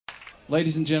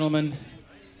Ladies and gentlemen,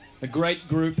 a great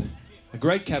group, a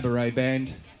great cabaret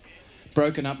band,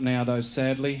 broken up now though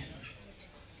sadly,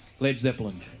 Led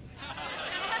Zeppelin.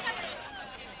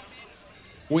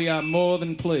 We are more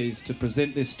than pleased to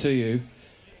present this to you,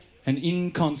 an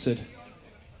in-concert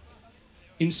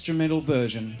instrumental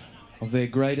version of their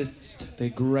greatest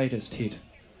hit,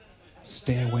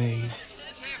 Stairway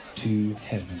to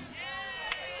Heaven.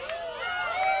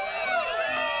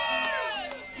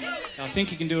 I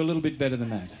think you can do a little bit better than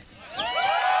that.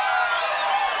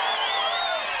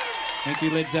 Thank you,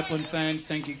 Led Zeppelin fans.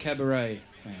 Thank you, Cabaret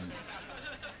fans.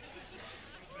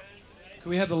 Can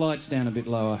we have the lights down a bit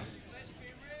lower?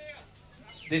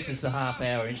 This is the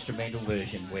half-hour instrumental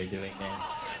version we're doing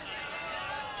now.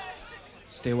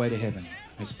 Stairway to Heaven,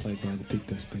 as played by the Big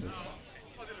Bass Beatles.